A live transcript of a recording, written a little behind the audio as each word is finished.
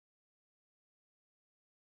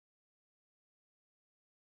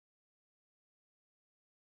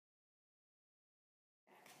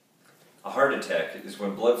A heart attack is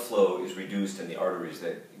when blood flow is reduced in the arteries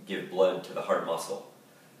that give blood to the heart muscle.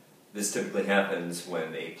 This typically happens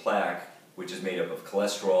when a plaque, which is made up of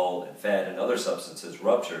cholesterol and fat and other substances,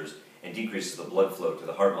 ruptures and decreases the blood flow to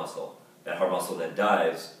the heart muscle. That heart muscle then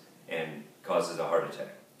dies and causes a heart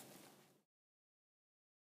attack.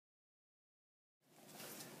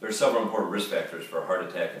 There are several important risk factors for a heart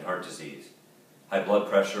attack and heart disease: high blood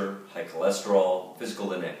pressure, high cholesterol,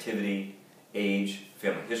 physical inactivity, age,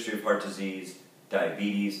 family history of heart disease,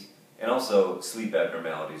 diabetes, and also sleep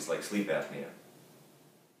abnormalities like sleep apnea.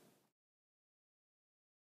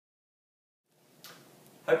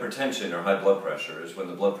 Hypertension, or high blood pressure, is when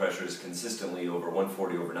the blood pressure is consistently over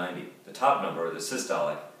 140/90. The top number, or the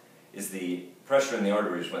systolic, is the pressure in the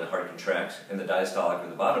arteries when the heart contracts, and the diastolic, or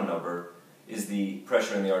the bottom number, is the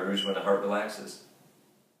pressure in the arteries when the heart relaxes.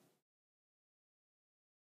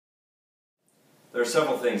 There are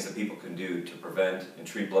several things that people can do to prevent and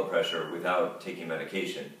treat blood pressure without taking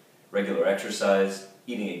medication. Regular exercise,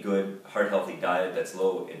 eating a good, heart-healthy diet that's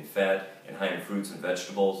low in fat and high in fruits and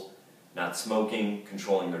vegetables, not smoking,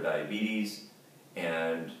 controlling their diabetes,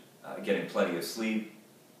 and getting plenty of sleep,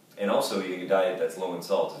 and also eating a diet that's low in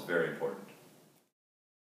salt is very important.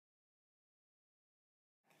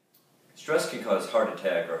 Stress can cause heart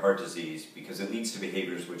attack or heart disease because it leads to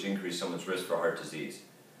behaviors which increase someone's risk for heart disease,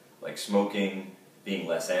 like smoking, being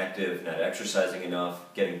less active, not exercising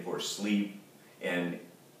enough, getting poor sleep, and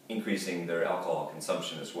increasing their alcohol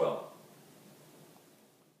consumption as well.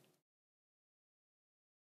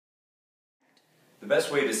 The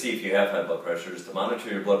best way to see if you have high blood pressure is to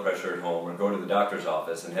monitor your blood pressure at home or go to the doctor's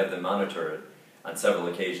office and have them monitor it on several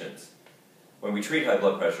occasions. When we treat high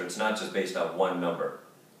blood pressure, it's not just based on one number.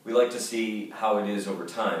 We like to see how it is over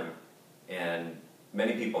time, and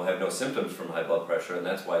many people have no symptoms from high blood pressure, and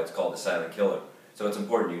that's why it's called a silent killer. So it's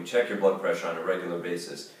important you check your blood pressure on a regular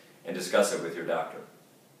basis and discuss it with your doctor.